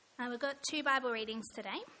We've got two Bible readings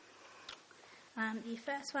today. The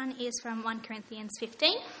first one is from 1 Corinthians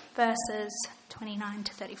 15, verses 29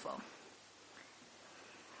 to 34.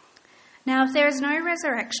 Now, if there is no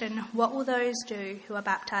resurrection, what will those do who are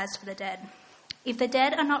baptized for the dead? If the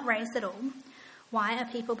dead are not raised at all, why are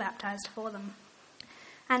people baptized for them?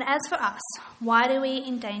 And as for us, why do we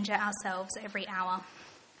endanger ourselves every hour?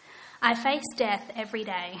 I face death every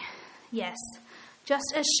day, yes,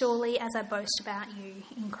 just as surely as I boast about you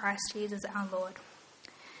in Christ Jesus our Lord.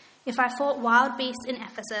 If I fought wild beasts in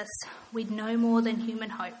Ephesus with no more than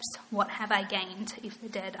human hopes, what have I gained if the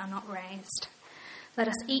dead are not raised? Let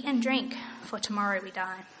us eat and drink, for tomorrow we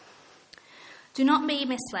die. Do not be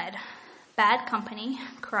misled. Bad company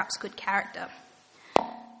corrupts good character.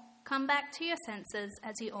 Come back to your senses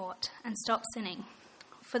as you ought, and stop sinning,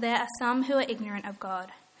 for there are some who are ignorant of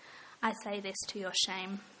God. I say this to your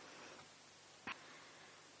shame.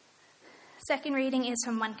 Second reading is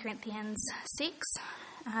from 1 Corinthians 6,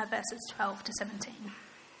 verses 12 to 17.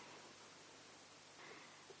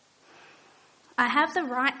 I have the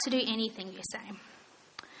right to do anything, you say,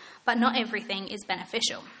 but not everything is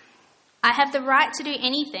beneficial. I have the right to do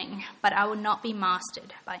anything, but I will not be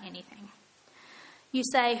mastered by anything. You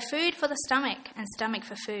say, food for the stomach and stomach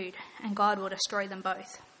for food, and God will destroy them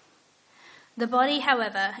both. The body,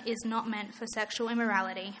 however, is not meant for sexual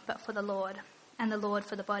immorality, but for the Lord, and the Lord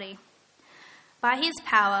for the body. By his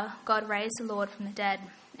power, God raised the Lord from the dead,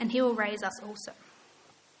 and he will raise us also.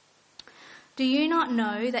 Do you not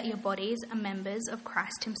know that your bodies are members of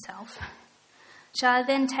Christ himself? Shall I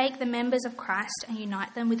then take the members of Christ and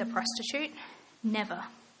unite them with a prostitute? Never.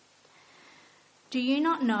 Do you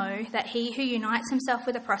not know that he who unites himself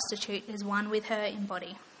with a prostitute is one with her in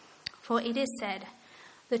body? For it is said,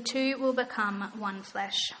 the two will become one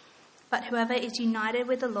flesh. But whoever is united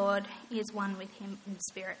with the Lord is one with him in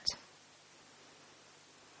spirit.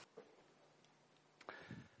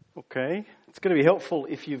 Okay, it's going to be helpful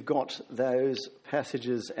if you've got those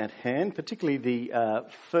passages at hand, particularly the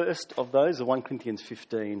first of those, the 1 Corinthians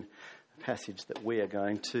 15 passage that we are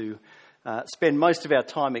going to spend most of our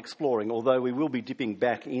time exploring, although we will be dipping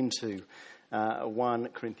back into 1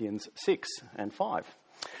 Corinthians 6 and 5.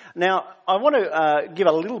 Now, I want to give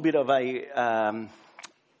a little bit of a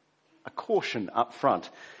caution up front.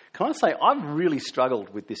 Can I say I've really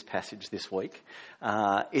struggled with this passage this week.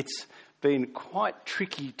 It's been quite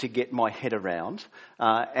tricky to get my head around,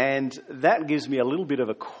 and that gives me a little bit of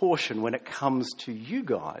a caution when it comes to you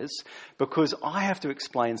guys, because I have to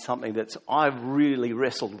explain something that I've really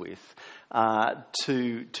wrestled with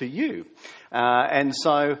to you. And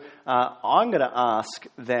so I'm going to ask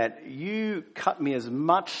that you cut me as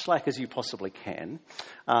much slack as you possibly can,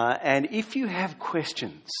 and if you have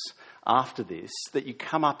questions after this, that you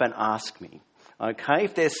come up and ask me. Okay,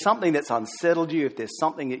 if there's something that's unsettled you, if there's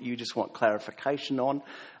something that you just want clarification on,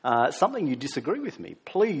 something you disagree with me,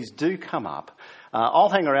 please do come up. I'll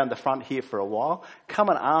hang around the front here for a while. Come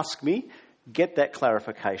and ask me, get that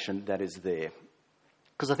clarification that is there.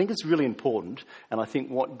 Because I think it's really important, and I think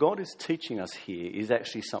what God is teaching us here is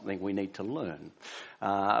actually something we need to learn.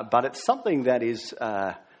 But it's something that is,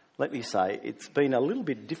 let me say, it's been a little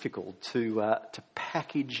bit difficult to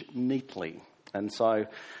package neatly. And so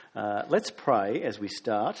let's pray as we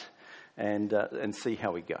start and see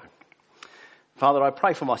how we go. Father, I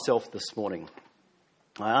pray for myself this morning.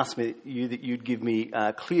 I ask you that you'd give me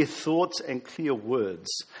clear thoughts and clear words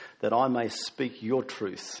that I may speak your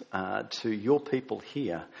truth to your people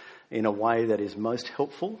here in a way that is most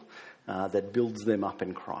helpful, that builds them up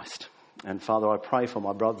in Christ. And Father, I pray for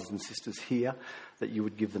my brothers and sisters here that you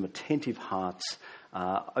would give them attentive hearts,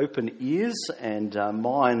 open ears and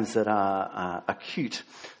minds that are acute,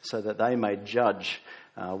 so that they may judge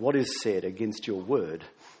what is said against your word,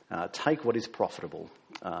 take what is profitable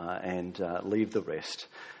and leave the rest.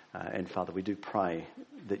 And Father, we do pray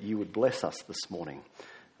that you would bless us this morning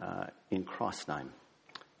in Christ's name.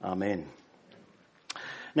 Amen.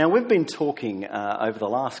 Now, we've been talking over the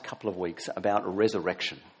last couple of weeks about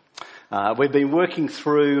resurrection. We've been working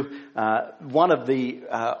through one of the,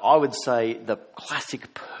 I would say, the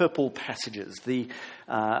classic purple passages,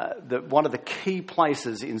 one of the key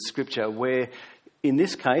places in Scripture where, in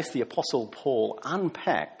this case, the Apostle Paul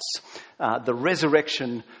unpacks the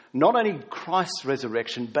resurrection, not only Christ's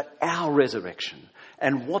resurrection, but our resurrection,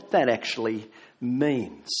 and what that actually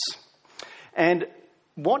means. And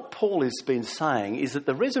what Paul has been saying is that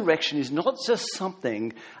the resurrection is not just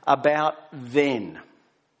something about then,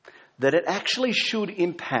 that it actually should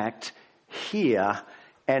impact here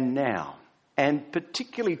and now. And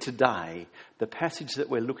particularly today, the passage that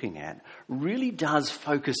we're looking at really does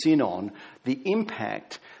focus in on the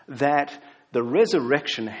impact that the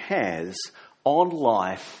resurrection has on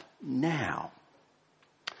life now.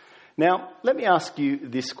 Now, let me ask you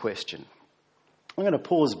this question. I'm going to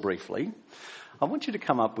pause briefly. I want you to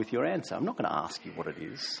come up with your answer. I'm not going to ask you what it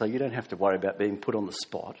is, so you don't have to worry about being put on the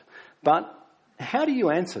spot. But how do you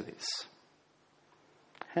answer this?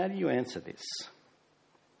 How do you answer this?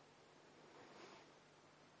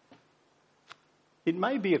 It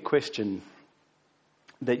may be a question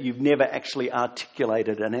that you've never actually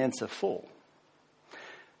articulated an answer for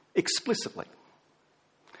explicitly.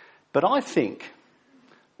 But I think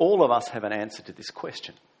all of us have an answer to this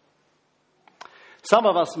question. Some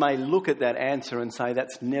of us may look at that answer and say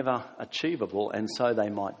that's never achievable, and so they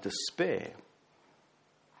might despair.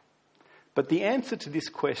 But the answer to this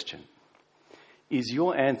question is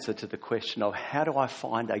your answer to the question of how do I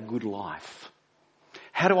find a good life?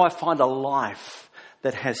 How do I find a life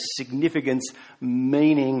that has significance,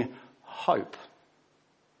 meaning, hope?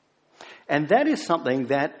 And that is something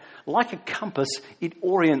that, like a compass, it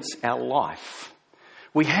orients our life.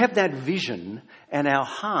 We have that vision and our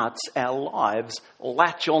hearts, our lives,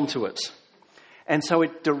 latch onto it. And so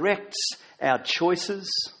it directs our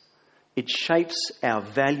choices, it shapes our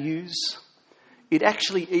values, it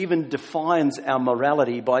actually even defines our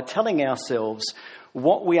morality by telling ourselves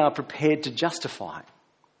what we are prepared to justify.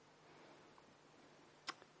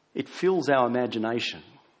 It fills our imagination.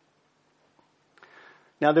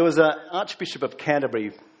 Now, there was an Archbishop of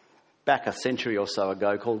Canterbury back a century or so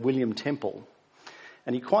ago called William Temple,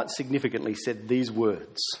 and he quite significantly said these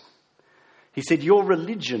words. He said, "Your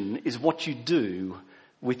religion is what you do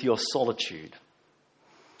with your solitude."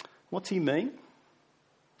 What's he mean?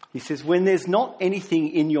 He says, when there's not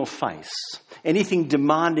anything in your face, anything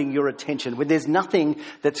demanding your attention, when there's nothing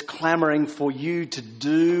that's clamouring for you to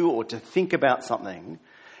do or to think about something,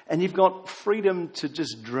 and you've got freedom to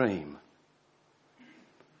just dream,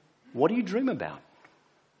 what do you dream about?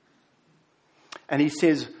 And he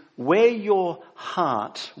says, where your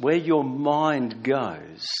heart, where your mind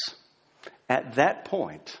goes, at that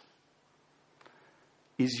point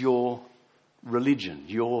is your religion,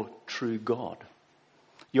 your true God.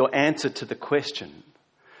 Your answer to the question,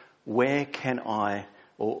 where can I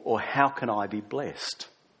or how can I be blessed?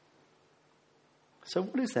 So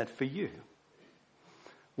what is that for you?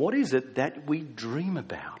 What is it that we dream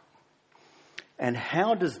about? And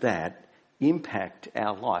how does that impact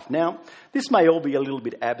our life? Now, this may all be a little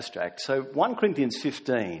bit abstract. So 1 Corinthians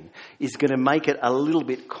 15 is going to make it a little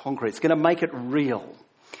bit concrete. It's going to make it real.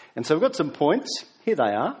 And so we've got some points. Here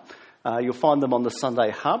they are. You'll find them on the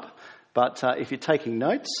Sunday Hub. But if you're taking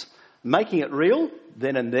notes, making it real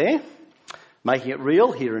then and there, making it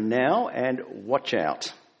real here and now, and watch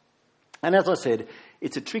out. And as I said,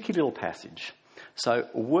 it's a tricky little passage. So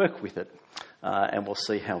work with it and we'll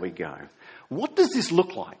see how we go. What does this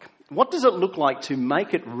look like? What does it look like to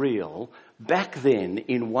make it real back then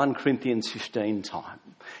in 1 Corinthians 15 time?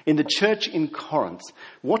 In the church in Corinth,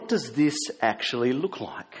 what does this actually look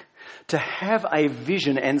like? To have a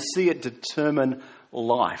vision and see it determine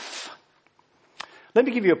life. Let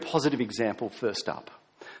me give you a positive example first up.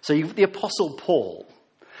 So you've the Apostle Paul.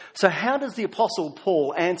 So how does the Apostle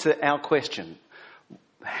Paul answer our question?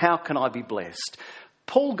 How can I be blessed?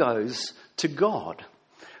 Paul goes to God.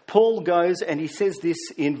 Paul goes and he says this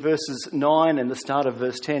in verses 9 and the start of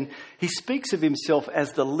verse 10. He speaks of himself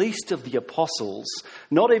as the least of the apostles,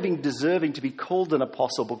 not even deserving to be called an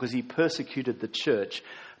apostle because he persecuted the church.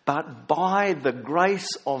 But by the grace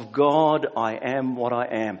of God, I am what I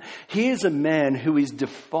am. Here's a man who is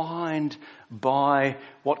defined by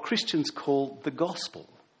what Christians call the gospel,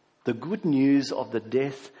 the good news of the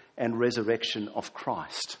death and resurrection of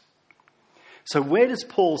Christ. So where does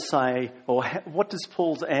Paul say, or what does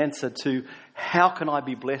Paul's answer to how can I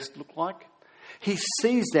be blessed look like? He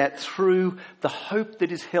sees that through the hope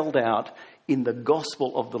that is held out in the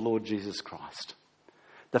gospel of the Lord Jesus Christ.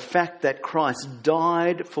 The fact that Christ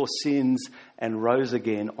died for sins and rose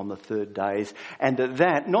again on the third day. And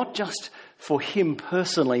that, not just for him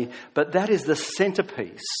personally, but that is the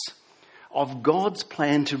centerpiece of God's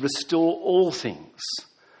plan to restore all things.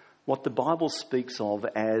 What the Bible speaks of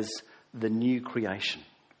as the new creation.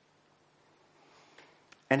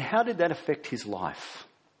 And how did that affect his life?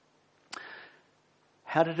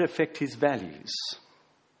 How did it affect his values?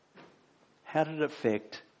 How did it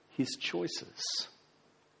affect his choices?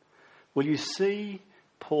 Well, you see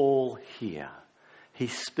Paul here. He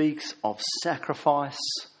speaks of sacrifice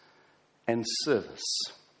and service.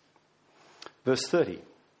 Verse 30.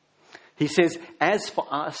 He says, as for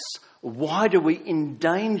us, why do we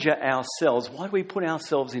endanger ourselves? Why do we put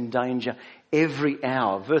ourselves in danger every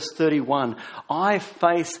hour? Verse 31, I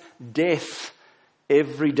face death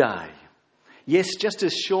every day. Yes, just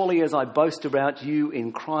as surely as I boast about you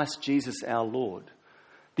in Christ Jesus our Lord.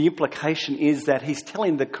 The implication is that he's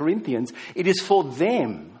telling the Corinthians it is for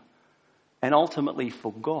them and ultimately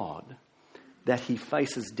for God that he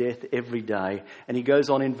faces death every day. And he goes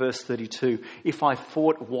on in verse 32, if I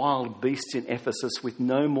fought wild beasts in Ephesus with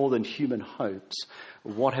no more than human hopes,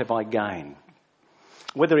 what have I gained?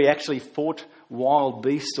 Whether he actually fought wild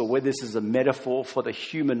beasts or whether this is a metaphor for the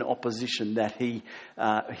human opposition that he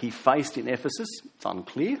faced in Ephesus, it's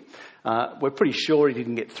unclear. We're pretty sure he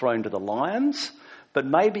didn't get thrown to the lions, but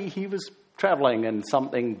maybe he was travelling and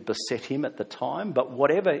something beset him at the time. But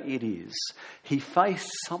whatever it is, he faced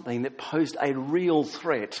something that posed a real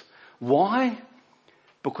threat. Why?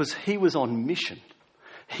 Because he was on mission.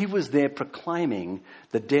 He was there proclaiming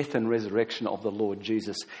the death and resurrection of the Lord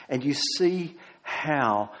Jesus. And you see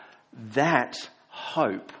how that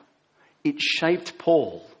hope, it shaped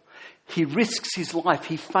Paul. He risks his life.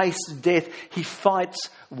 He faces death. He fights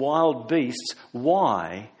wild beasts.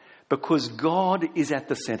 Why? Because God is at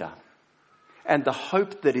the centre. And the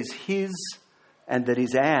hope that is his and that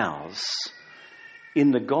is ours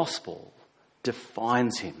in the gospel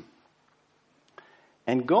defines him.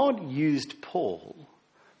 And God used Paul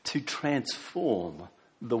to transform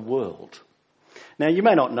the world. Now, you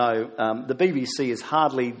may not know, the BBC is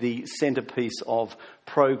hardly the centrepiece of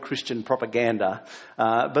pro-Christian propaganda,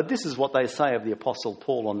 but this is what they say of the Apostle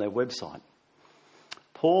Paul on their website.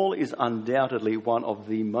 Paul is undoubtedly one of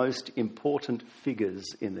the most important figures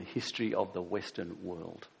in the history of the Western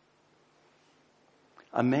world.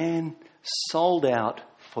 A man sold out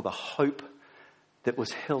for the hope that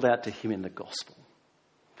was held out to him in the gospel.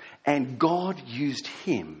 And God used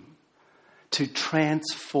him to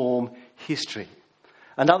transform history.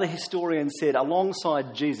 Another historian said,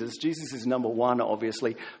 alongside Jesus is number one,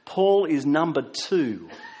 obviously, Paul is number two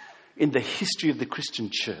in the history of the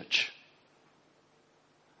Christian church.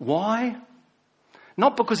 Why?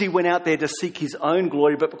 Not because he went out there to seek his own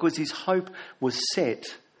glory, but because his hope was set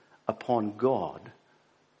upon God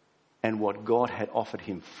and what God had offered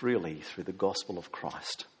him freely through the gospel of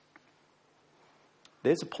Christ.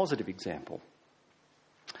 There's a positive example.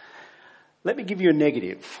 Let me give you a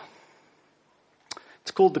negative. It's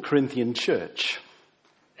called the Corinthian church.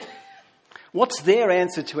 What's their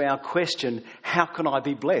answer to our question, how can I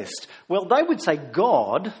be blessed? Well, they would say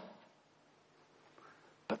God,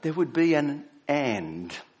 but there would be an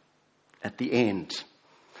and at the end.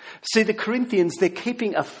 See, the Corinthians, they're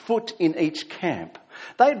keeping a foot in each camp.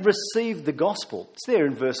 They'd received the gospel. It's there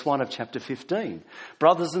in verse 1 of chapter 15.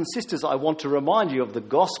 Brothers and sisters, I want to remind you of the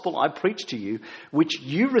gospel I preached to you, which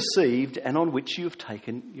you received and on which you have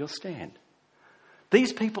taken your stand.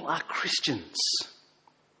 These people are Christians.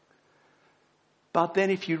 But then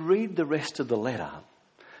if you read the rest of the letter,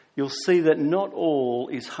 you'll see that not all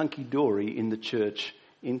is hunky-dory in the church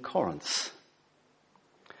in Corinth.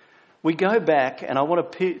 We go back, and I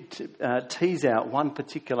want to tease out one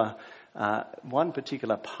particular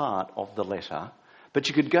part of the letter, but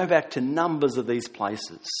you could go back to numbers of these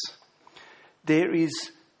places. There is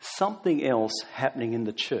something else happening in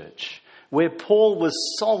the church where Paul was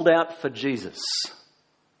sold out for Jesus.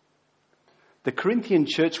 The Corinthian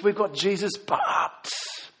church, we've got Jesus, but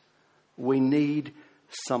we need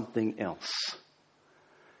something else.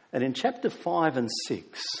 And in chapter 5 and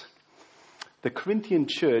 6, the Corinthian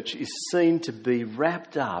church is seen to be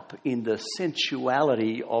wrapped up in the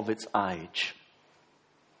sensuality of its age.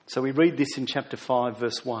 So we read this in chapter 5,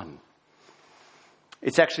 verse 1.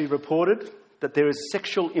 It's actually reported that there is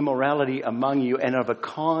sexual immorality among you, and of a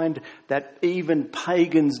kind that even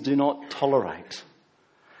pagans do not tolerate.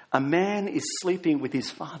 A man is sleeping with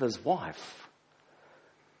his father's wife.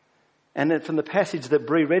 And then from the passage that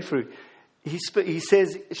Bree read through, he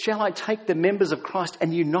says, shall I take the members of Christ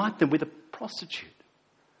and unite them with a prostitute?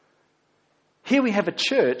 Here we have a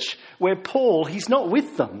church where Paul, he's not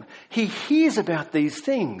with them. He hears about these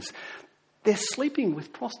things. They're sleeping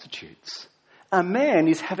with prostitutes. A man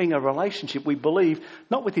is having a relationship, we believe,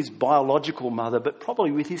 not with his biological mother, but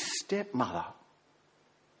probably with his stepmother.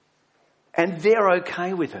 And they're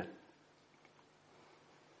okay with it.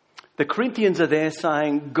 The Corinthians are there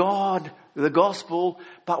saying, God, the gospel,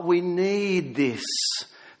 but we need this.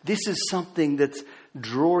 This is something that's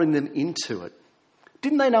drawing them into it.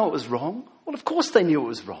 Didn't they know it was wrong? Well, of course they knew it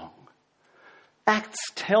was wrong. Acts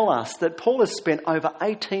tell us that Paul has spent over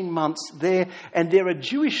 18 months there, and there are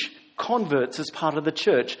Jewish converts as part of the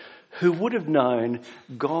church who would have known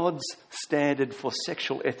God's standard for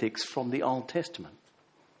sexual ethics from the Old Testament.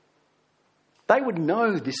 They would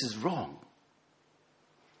know this is wrong.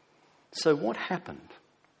 So what happened?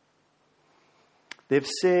 They've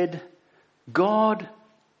said, God,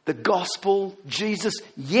 The gospel, Jesus,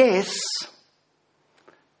 yes,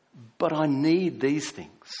 but I need these things.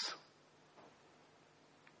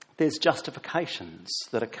 There's justifications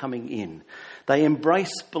that are coming in. They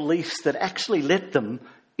embrace beliefs that actually let them,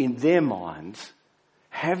 in their minds,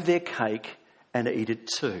 have their cake and eat it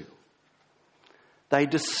too. They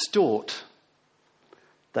distort,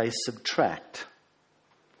 they subtract,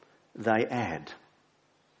 they add.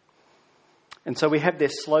 And so we have their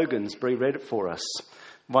slogans. Bree read it for us.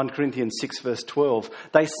 1 Corinthians 6 verse 12.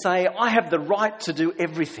 They say, I have the right to do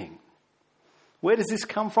everything. Where does this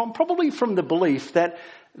come from? Probably from the belief that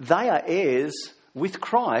they are heirs with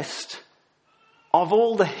Christ of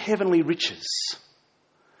all the heavenly riches.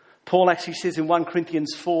 Paul actually says in 1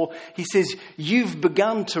 Corinthians 4, he says, you've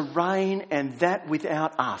begun to reign and that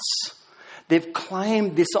without us. They've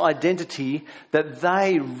claimed this identity that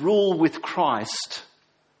they rule with Christ.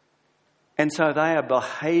 And so they are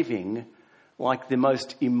behaving like the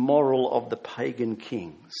most immoral of the pagan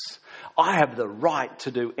kings. I have the right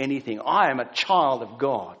to do anything. I am a child of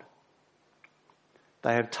God.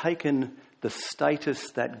 They have taken the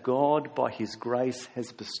status that God, by his grace,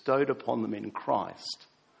 has bestowed upon them in Christ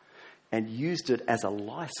and used it as a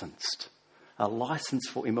license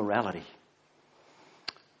for immorality.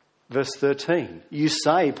 Verse 13, you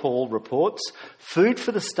say, Paul reports, food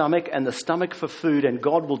for the stomach and the stomach for food, and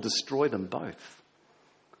God will destroy them both.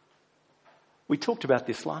 We talked about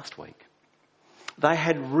this last week. They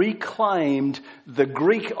had reclaimed the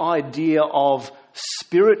Greek idea of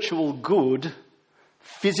spiritual good,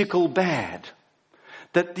 physical bad.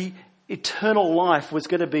 That the eternal life was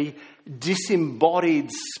going to be disembodied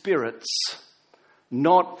spirits,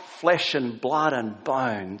 not flesh and blood and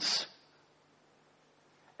bones.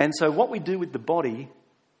 And so what we do with the body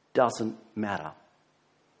doesn't matter.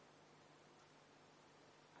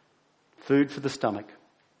 Food for the stomach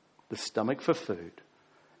for food,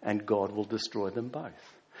 and God will destroy them both.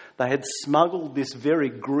 They had smuggled this very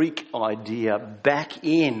Greek idea back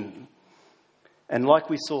in. And like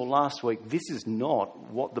we saw last week, this is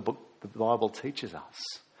not what the Bible teaches us.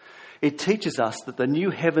 It teaches us that the new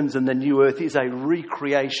heavens and the new earth is a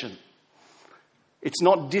recreation. It's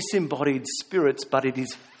not disembodied spirits, but it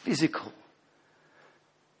is physical.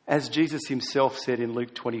 As Jesus himself said in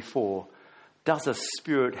Luke 24, does a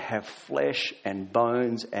spirit have flesh and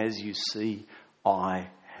bones as you see I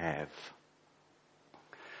have?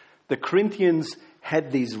 The Corinthians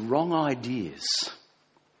had these wrong ideas,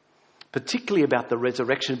 particularly about the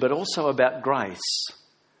resurrection, but also about grace,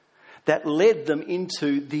 that led them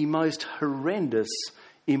into the most horrendous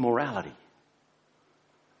immorality.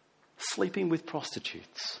 Sleeping with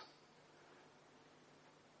prostitutes,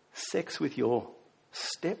 sex with your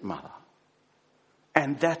stepmother,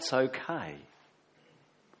 and that's okay.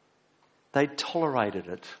 They tolerated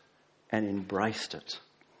it and embraced it.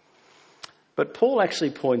 But Paul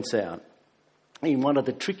actually points out in one of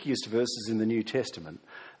the trickiest verses in the New Testament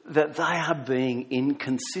that they are being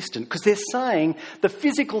inconsistent, because they're saying the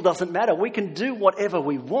physical doesn't matter. We can do whatever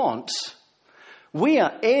we want. We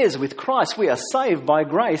are heirs with Christ. We are saved by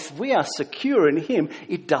grace. We are secure in him.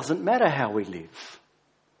 It doesn't matter how we live.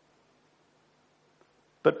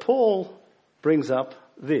 But Paul brings up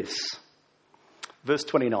this. Verse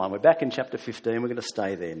 29. We're back in chapter 15. We're going to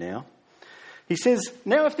stay there now. He says,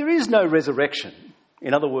 now if there is no resurrection,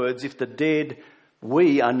 in other words, if the dead,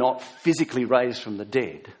 we are not physically raised from the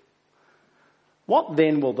dead, what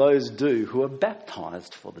then will those do who are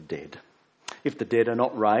baptized for the dead? If the dead are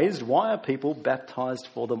not raised, why are people baptized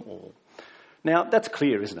for them all? Now, that's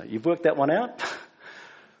clear, isn't it? You've worked that one out?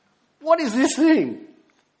 What is this thing?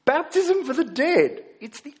 Baptism for the dead.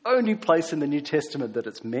 It's the only place in the New Testament that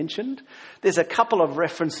it's mentioned. There's a couple of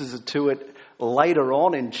references to it later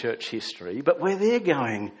on in church history, but where they're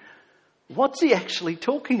going, what's he actually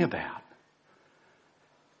talking about?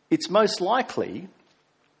 It's most likely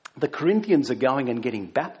the Corinthians are going and getting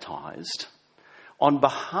baptised on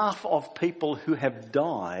behalf of people who have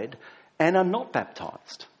died and are not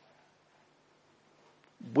baptised.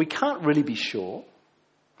 We can't really be sure,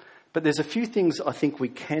 but there's a few things I think we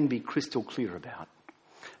can be crystal clear about.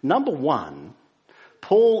 Number one,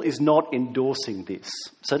 Paul is not endorsing this,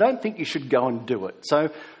 so don't think you should go and do it.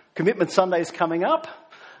 So Commitment Sunday is coming up.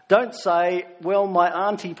 Don't say, well, my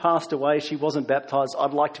auntie passed away, she wasn't baptised,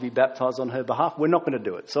 I'd like to be baptised on her behalf. We're not going to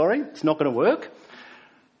do it. Sorry, it's not going to work.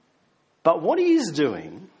 But what he is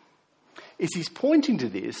doing is he's pointing to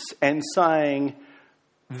this and saying,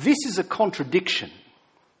 this is a contradiction.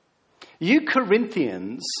 You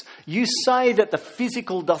Corinthians, you say that the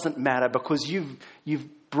physical doesn't matter because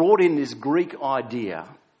you've brought in this Greek idea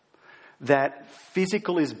that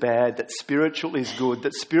physical is bad, that spiritual is good,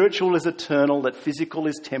 that spiritual is eternal, that physical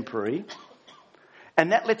is temporary,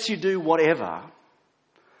 and that lets you do whatever.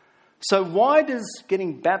 So why does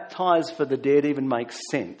getting baptised for the dead even make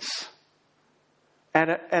sense?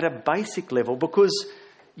 At a basic level, because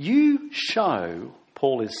you show,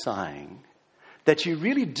 Paul is saying, that you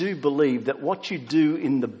really do believe that what you do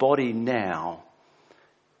in the body now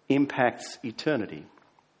impacts eternity.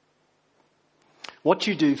 What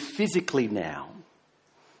you do physically now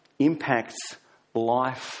impacts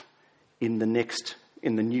life in the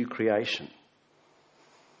new creation.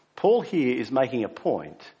 Paul here is making a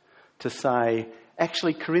point to say,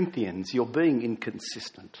 actually, Corinthians, you're being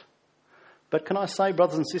inconsistent. But can I say,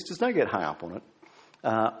 brothers and sisters, don't get hung up on it.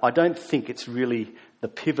 I don't think it's really the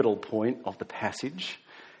pivotal point of the passage.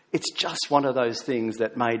 It's just one of those things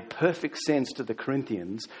that made perfect sense to the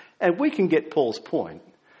Corinthians, and we can get Paul's point,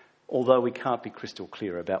 although we can't be crystal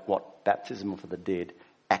clear about what baptism for the dead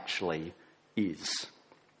actually is.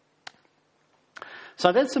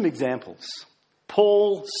 So there's some examples.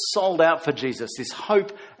 Paul sold out for Jesus, this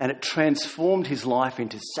hope, and it transformed his life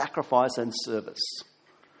into sacrifice and service.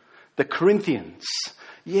 The Corinthians,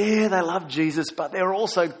 yeah, they love Jesus, but they're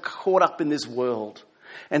also caught up in this world.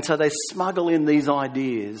 And so they smuggle in these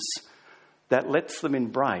ideas that lets them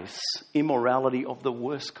embrace immorality of the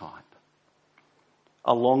worst kind,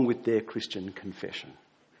 along with their Christian confession.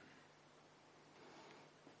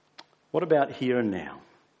 What about here and now?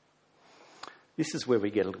 This is where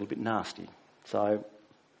we get a little bit nasty. So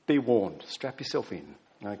be warned, strap yourself in,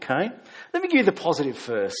 okay? Let me give you the positive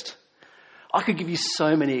first. I could give you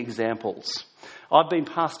so many examples. I've been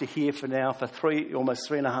pastor here for almost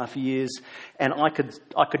 3.5 years, and I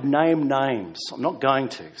could name names. I'm not going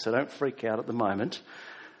to, so don't freak out at the moment.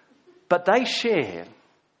 But they share,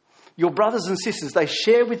 your brothers and sisters, they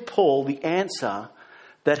share with Paul the answer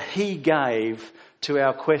that he gave to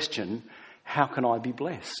our question, how can I be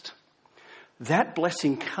blessed? That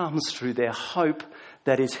blessing comes through their hope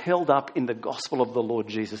that is held up in the gospel of the Lord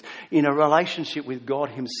Jesus, in a relationship with God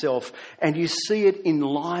himself. And you see it in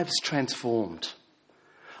lives transformed,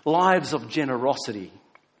 lives of generosity,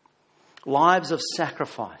 lives of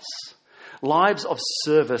sacrifice, lives of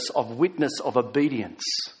service, of witness, of obedience.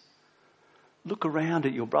 Look around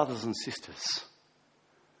at your brothers and sisters.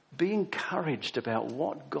 Be encouraged about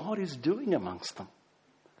what God is doing amongst them,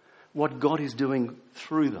 what God is doing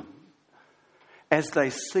through them, as they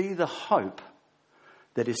see the hope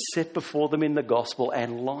that is set before them in the gospel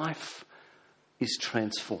and life is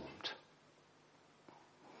transformed.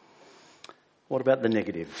 What about the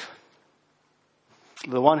negative?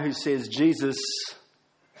 The one who says Jesus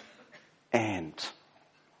and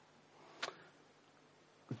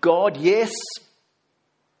God, yes,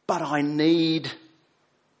 but I need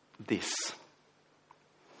this.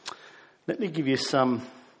 Let me give you some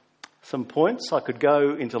points. I could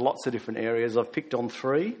go into lots of different areas. I've picked on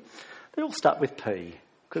 3. They all start with P,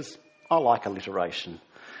 because I like alliteration,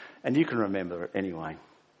 and you can remember it anyway.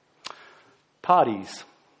 Parties,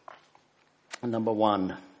 number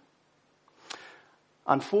 1.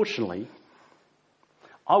 Unfortunately,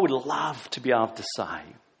 I would love to be able to say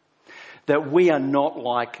that we are not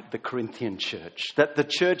like the Corinthian church, that the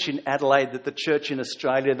church in Adelaide, that the church in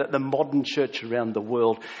Australia, that the modern church around the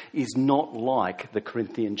world is not like the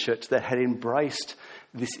Corinthian church that had embraced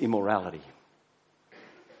this immorality.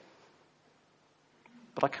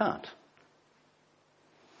 But I can't.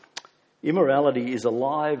 Immorality is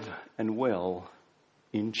alive and well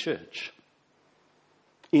in church.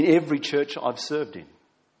 In every church I've served in.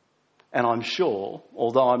 And I'm sure,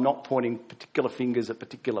 although I'm not pointing particular fingers at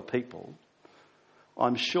particular people,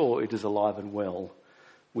 I'm sure it is alive and well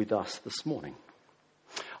with us this morning.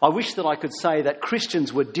 I wish that I could say that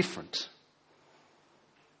Christians were different.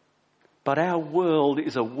 But our world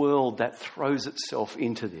is a world that throws itself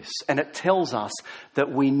into this. And it tells us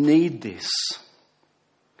that we need this.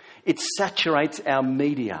 It saturates our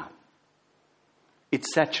media. It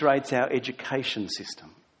saturates our education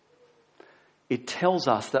system. It tells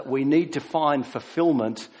us that we need to find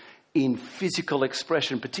fulfillment in physical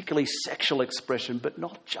expression, particularly sexual expression, but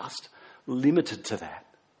not just limited to that.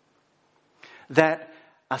 That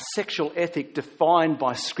a sexual ethic defined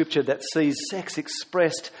by Scripture that sees sex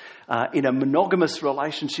expressed in a monogamous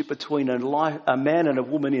relationship between a man and a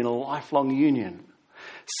woman in a lifelong union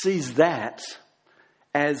sees that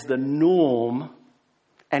as the norm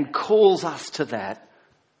and calls us to that.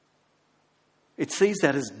 It sees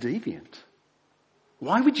that as deviant.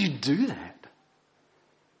 Why would you do that?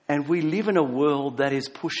 And we live in a world that is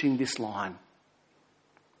pushing this line.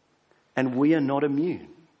 And we are not immune.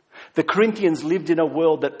 The Corinthians lived in a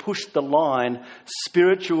world that pushed the line,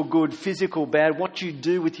 spiritual good, physical bad. What you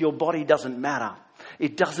do with your body doesn't matter.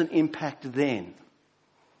 It doesn't impact them.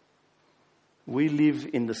 We live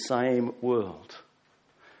in the same world.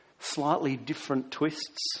 Slightly different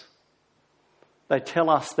twists. They tell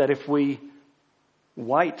us that if we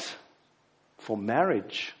wait for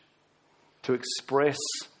marriage to express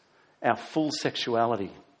our full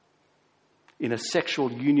sexuality in a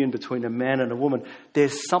sexual union between a man and a woman,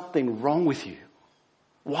 there's something wrong with you.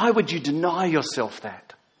 Why would you deny yourself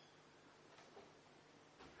that?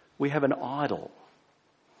 We have an idol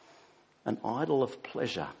of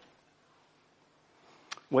pleasure.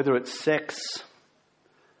 Whether it's sex,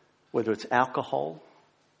 whether it's alcohol.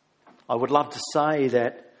 I would love to say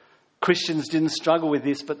that Christians didn't struggle with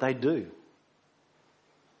this, but they do.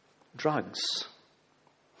 Drugs.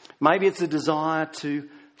 Maybe it's a desire to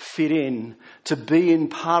fit in, to be in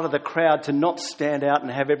part of the crowd, to not stand out and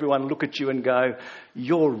have everyone look at you and go,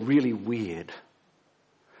 you're really weird.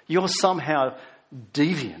 You're somehow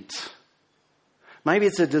deviant. Maybe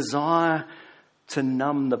it's a desire to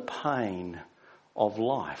numb the pain of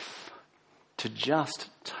life, to just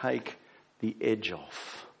take the edge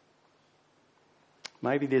off.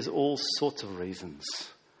 Maybe there's all sorts of reasons.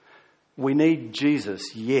 We need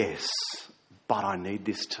Jesus, yes, but I need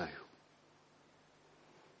this too.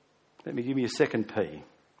 Let me give you a second P.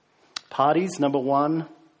 Parties, number one,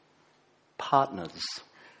 partners.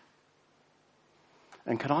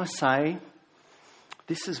 And can I say,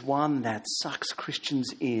 this is one that sucks Christians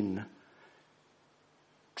in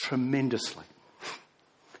tremendously.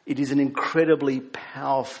 It is an incredibly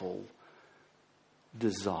powerful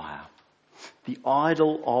desire. The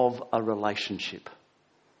idol of a relationship.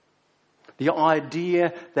 The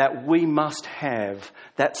idea that we must have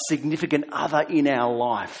that significant other in our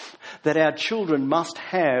life, that our children must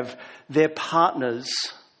have their partners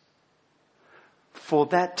for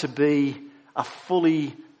that to be a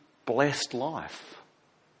fully blessed life.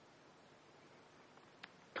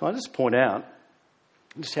 Can I just point out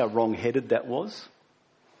just how wrong-headed that was?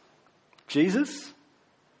 Jesus,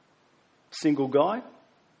 single guy.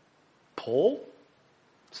 Paul,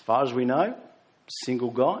 as far as we know,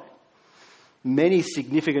 single guy. Many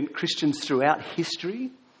significant Christians throughout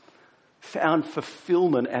history found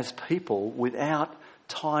fulfillment as people without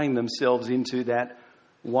tying themselves into that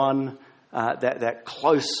one, that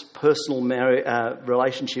close personal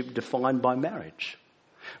relationship defined by marriage.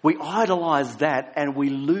 We idolise that and we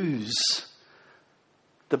lose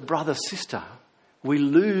the brother-sister. We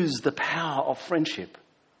lose the power of friendship.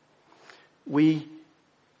 We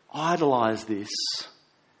idolise this.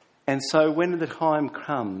 And so when the time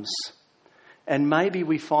comes, and maybe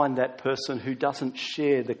we find that person who doesn't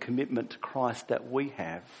share the commitment to Christ that we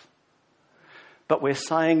have, but we're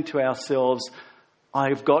saying to ourselves,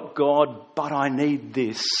 I've got God, but I need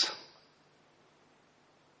this.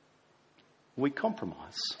 We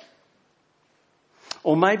compromise.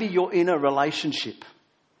 Or maybe you're in a relationship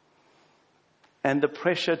and the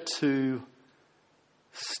pressure to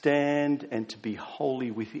stand and to be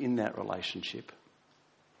holy within that relationship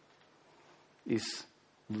is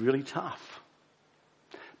really tough.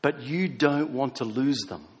 But you don't want to lose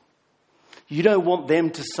them. You don't want them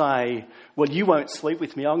to say, well, you won't sleep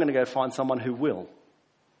with me, I'm going to go find someone who will.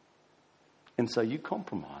 And so you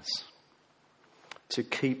compromise to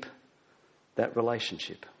keep that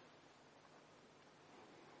relationship.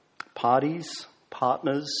 Parties,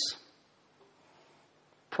 partners,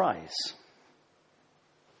 praise.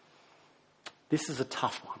 This is a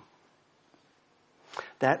tough one.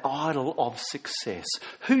 That idol of success.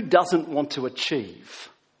 Who doesn't want to achieve?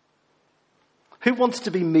 Who wants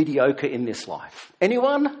to be mediocre in this life?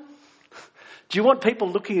 Anyone? Do you want people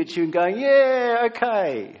looking at you and going, yeah,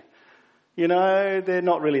 okay. You know, they're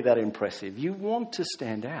not really that impressive. You want to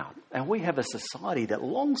stand out. And we have a society that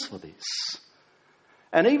longs for this.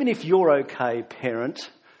 And even if you're okay, parent,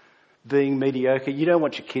 being mediocre, you don't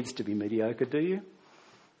want your kids to be mediocre, do you?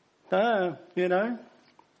 No, you know,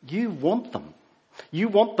 you want them. You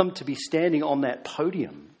want them to be standing on that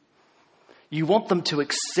podium. You want them to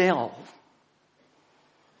excel.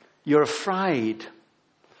 You're afraid.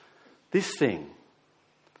 This thing,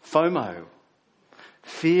 FOMO,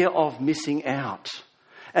 fear of missing out.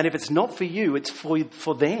 And if it's not for you, it's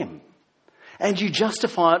for them. And you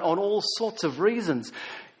justify it on all sorts of reasons.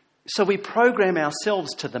 So we program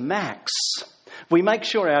ourselves to the max. We make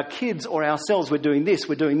sure our kids or ourselves, we're doing this,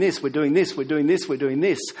 we're doing this, we're doing this, we're doing this, we're doing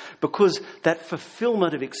this. Because that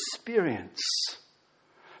fulfillment of experience.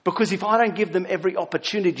 Because if I don't give them every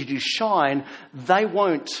opportunity to shine, they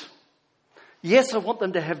won't. Yes, I want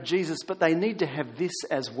them to have Jesus, but they need to have this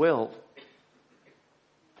as well.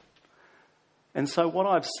 And so what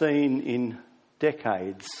I've seen in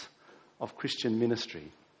decades of Christian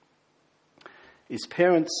ministry is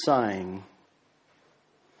parents saying,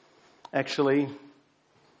 actually,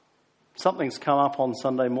 something's come up on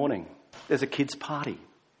Sunday morning. There's a kids' party.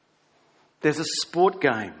 There's a sport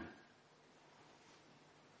game.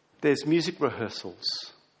 There's music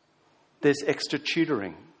rehearsals. There's extra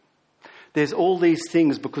tutoring. There's all these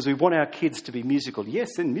things because we want our kids to be musical.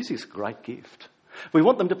 Yes, and music's a great gift. We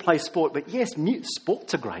want them to play sport, but yes,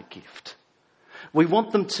 sport's a great gift. We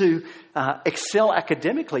want them to excel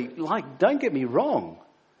academically. Don't get me wrong.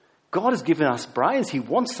 God has given us brains. He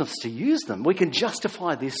wants us to use them. We can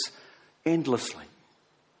justify this endlessly.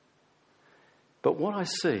 But what I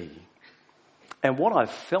see, and what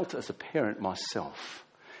I've felt as a parent myself,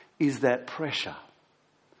 is that pressure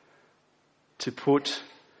to put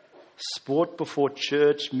sport before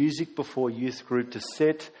church, music before youth group, to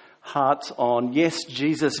set hearts on, yes,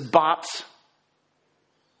 Jesus, but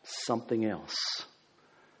something else.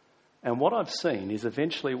 And what I've seen is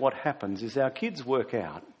eventually what happens is our kids work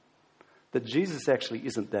out that Jesus actually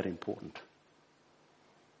isn't that important.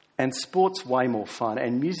 And sport's way more fun,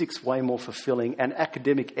 and music's way more fulfilling, and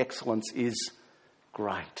academic excellence is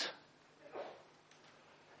great.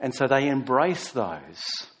 And so they embrace those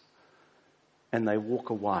and they walk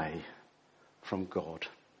away from God.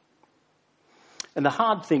 And the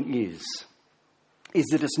hard thing is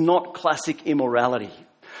that it's not classic immorality.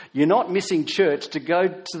 You're not missing church to go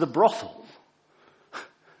to the brothel.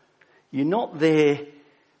 You're not there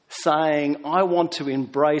saying, I want to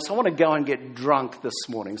go and get drunk this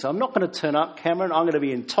morning. So I'm not going to turn up, Cameron. I'm going to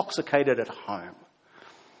be intoxicated at home.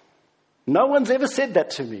 No one's ever said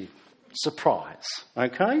that to me. Surprise,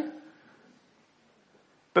 okay?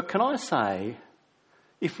 But can I say,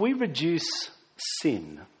 if we reduce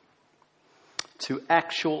sin to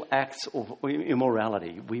actual acts of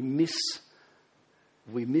immorality, we miss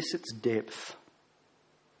its depth.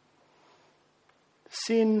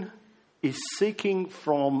 Sin is seeking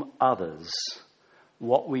from others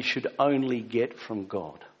what we should only get from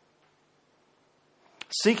God.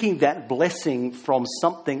 Seeking that blessing from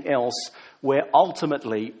something else where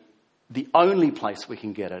ultimately the only place we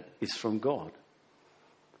can get it is from God.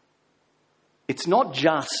 It's not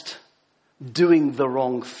just doing the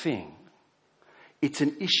wrong thing. It's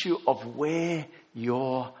an issue of where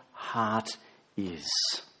your heart is.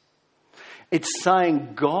 It's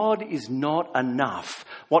saying God is not enough.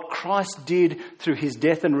 What Christ did through his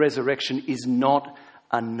death and resurrection is not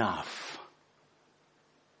enough.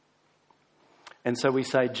 And so we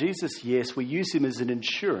say, Jesus, yes, we use him as an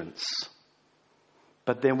insurance,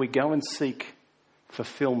 but then we go and seek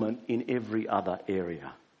fulfillment in every other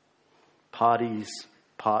area. Parties,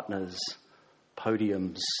 partners,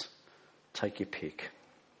 podiums, take your pick.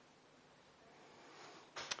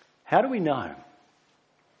 How do we know?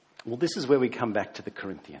 Well, this is where we come back to the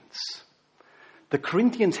Corinthians. The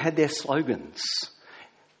Corinthians had their slogans.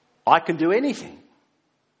 I can do anything.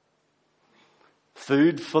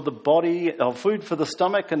 Food for the body, or food for the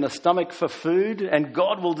stomach and the stomach for food, and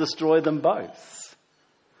God will destroy them both.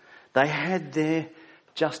 They had their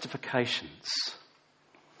justifications.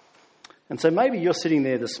 And so maybe you're sitting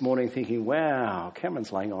there this morning thinking, wow,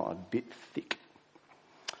 Cameron's laying on a bit thick.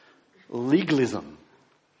 Legalism.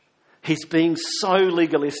 He's being so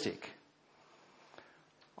legalistic.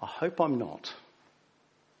 I hope I'm not.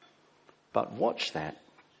 But watch that.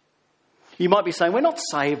 You might be saying, we're not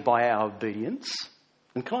saved by our obedience.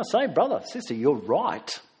 And can I say, brother, sister, you're right.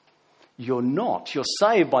 You're not. You're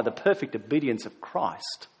saved by the perfect obedience of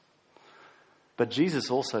Christ. But Jesus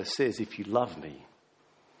also says, if you love me,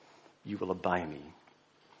 you will obey me.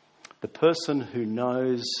 The person who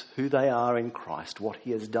knows who they are in Christ, what he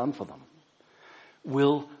has done for them,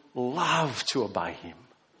 will love to obey him.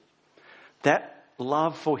 That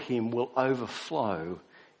love for him will overflow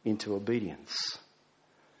into obedience.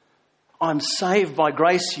 I'm saved by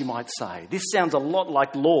grace, you might say. This sounds a lot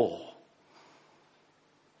like law.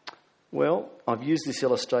 Well, I've used this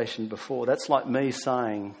illustration before. That's like me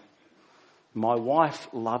saying, my wife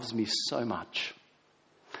loves me so much.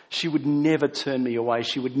 She would never turn me away.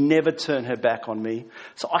 She would never turn her back on me,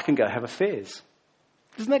 so I can go have affairs.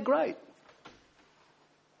 Isn't that great?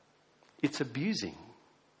 It's abusing.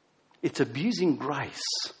 It's abusing grace.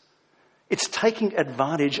 It's taking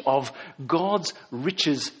advantage of God's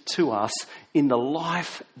riches to us in the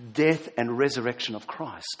life, death, and resurrection of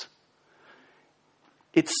Christ.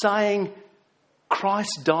 It's saying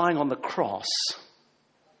Christ dying on the cross,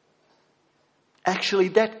 actually,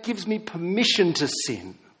 that gives me permission to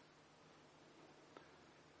sin.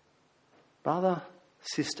 Brother,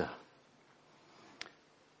 sister,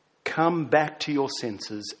 come back to your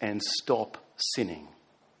senses and stop sinning.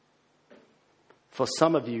 For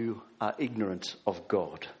some of you are ignorant of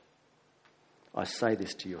God. I say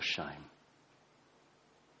this to your shame.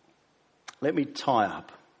 Let me tie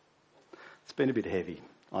up. It's been a bit heavy,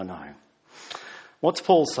 I know. What's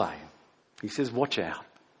Paul say? He says, watch out.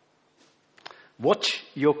 Watch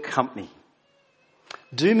your company.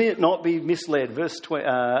 Do not be misled.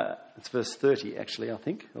 It's verse 30, actually, I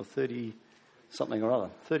think, or 30 something or other.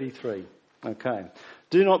 33. Okay.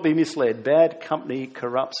 Do not be misled. Bad company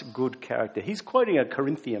corrupts good character. He's quoting a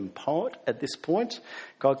Corinthian poet at this point, a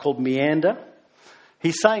guy called Meander.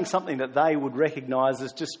 He's saying something that they would recognise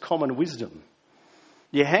as just common wisdom.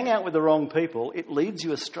 You hang out with the wrong people, it leads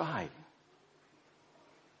you astray.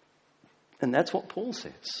 And that's what Paul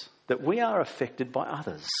says, that we are affected by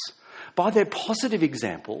others. By their positive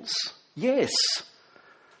examples, yes,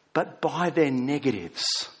 but by their negatives.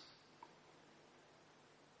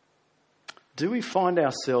 Do we find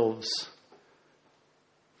ourselves,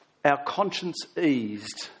 our conscience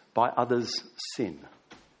eased by others' sin?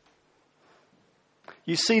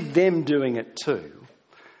 You see them doing it too,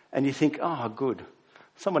 and you think, oh, good,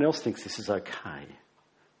 someone else thinks this is okay.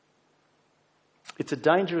 It's a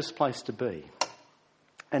dangerous place to be.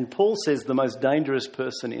 And Paul says the most dangerous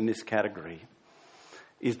person in this category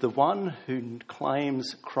is the one who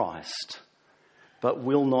claims Christ but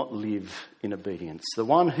will not live in obedience. The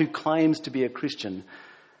one who claims to be a Christian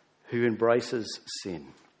who embraces sin.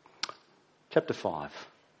 Chapter 5.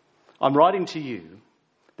 I'm writing to you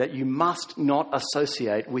that you must not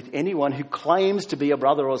associate with anyone who claims to be a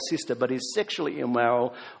brother or sister but is sexually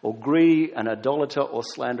immoral or greedy, an idolater or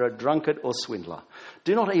slanderer, drunkard or swindler.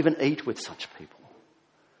 Do not even eat with such people.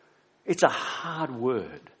 It's a hard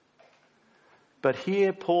word. But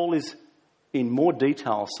here Paul is in more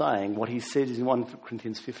detail saying what he said in 1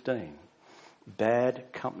 Corinthians 15.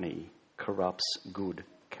 Bad company corrupts good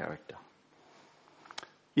character.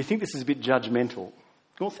 You think this is a bit judgmental?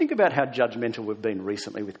 Well, think about how judgmental we've been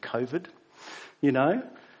recently with COVID. You know,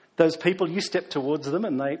 those people, you step towards them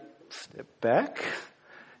and they step back.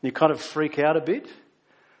 And you kind of freak out a bit.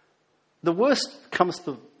 The worst comes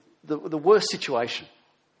to the worst situation.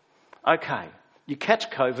 Okay, you catch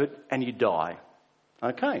COVID and you die.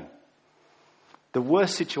 Okay. The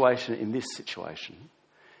worst situation in this situation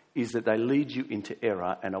is that they lead you into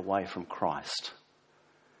error and away from Christ.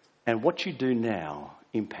 And what you do now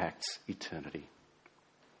impacts eternity.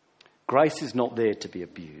 Grace is not there to be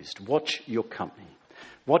abused. Watch your company.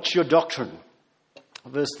 Watch your doctrine.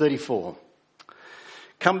 Verse 34.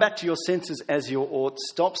 Come back to your senses as you ought.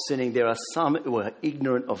 Stop sinning. There are some who are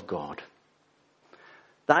ignorant of God.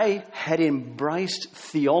 They had embraced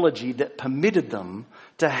theology that permitted them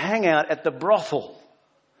to hang out at the brothel.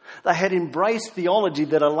 They had embraced theology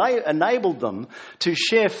that enabled them to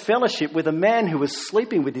share fellowship with a man who was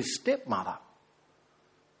sleeping with his stepmother.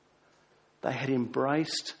 They had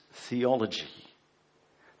embraced theology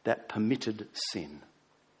that permitted sin.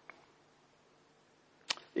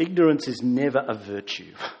 Ignorance is never a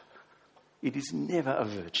virtue. It is never a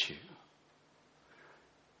virtue.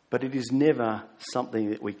 But it is never something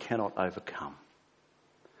that we cannot overcome.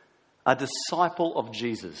 A disciple of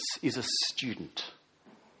Jesus is a student,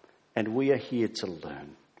 and we are here to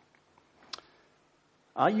learn.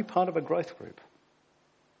 Are you part of a growth group?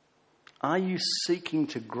 Are you seeking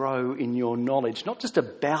to grow in your knowledge, not just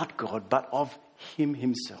about God, but of him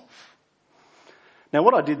himself? Now,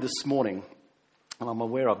 what I did this morning, and I'm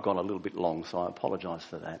aware I've gone a little bit long, so I apologise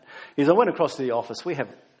for that, is I went across to the office. We have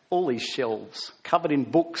all these shelves covered in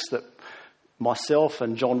books that myself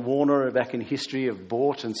and John Warner back in history have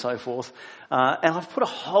bought and so forth. And I've put a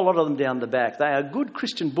whole lot of them down the back. They are good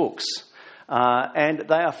Christian books and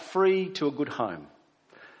they are free to a good home.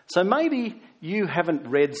 So maybe you haven't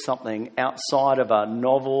read something outside of a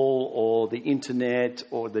novel or the internet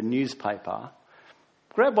or the newspaper.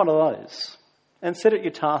 Grab one of those and set it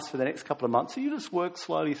your task for the next couple of months so you just work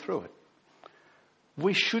slowly through it.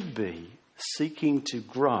 We should be seeking to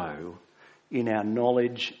grow in our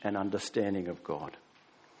knowledge and understanding of God.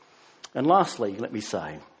 And lastly, let me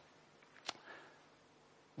say,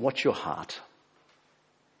 watch your heart.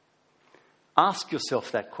 Ask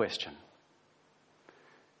yourself that question.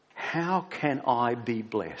 How can I be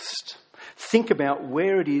blessed? Think about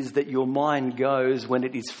where it is that your mind goes when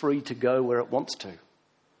it is free to go where it wants to.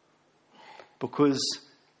 Because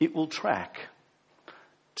it will track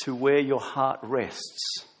to where your heart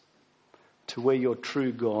rests, to where your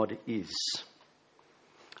true God is.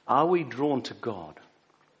 Are we drawn to God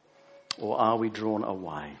or are we drawn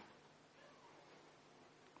away?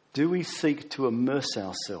 Do we seek to immerse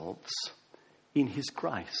ourselves in his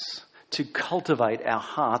grace, to cultivate our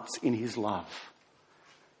hearts in his love?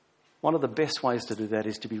 One of the best ways to do that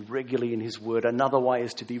is to be regularly in his word. Another way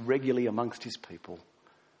is to be regularly amongst his people.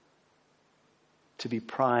 To be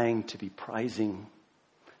praying, to be praising,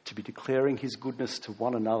 to be declaring his goodness to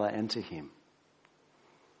one another and to him.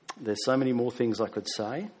 There's so many more things I could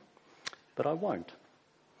say, but I won't.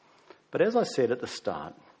 But as I said at the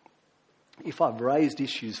start, if I've raised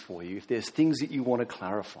issues for you, if there's things that you want to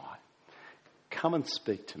clarify, come and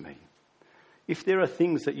speak to me. If there are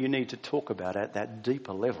things that you need to talk about at that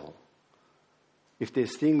deeper level, if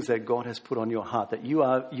there's things that God has put on your heart that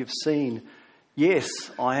you've seen, yes,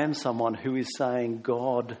 I am someone who is saying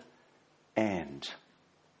God and.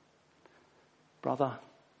 Brother,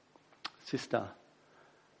 sister,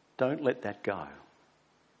 don't let that go.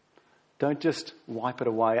 Don't just wipe it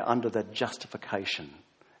away under that justification.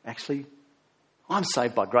 Actually, I'm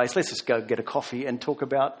saved by grace. Let's just go get a coffee and talk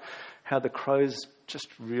about how the crows just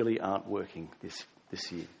really aren't working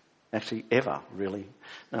this year. Actually, ever, really.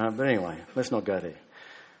 But anyway, let's not go there.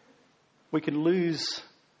 We can lose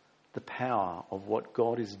the power of what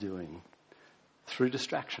God is doing through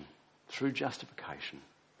distraction, through justification.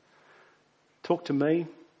 Talk to me,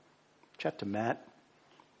 chat to Matt,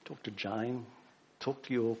 talk to Jane, talk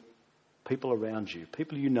to your people around you,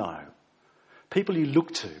 people you know, people you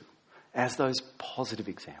look to as those positive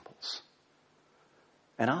examples.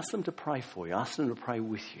 And ask them to pray for you, ask them to pray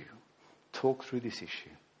with you. Talk through this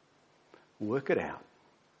issue. Work it out.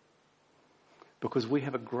 Because we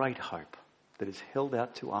have a great hope that is held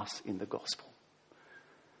out to us in the gospel.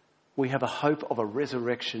 We have a hope of a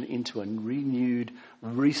resurrection into a renewed,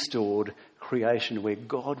 restored creation where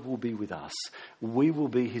God will be with us. We will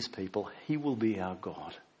be his people. He will be our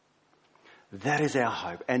God. That is our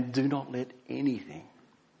hope. And do not let anything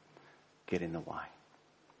get in the way.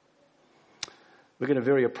 We're going to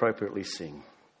very appropriately sing.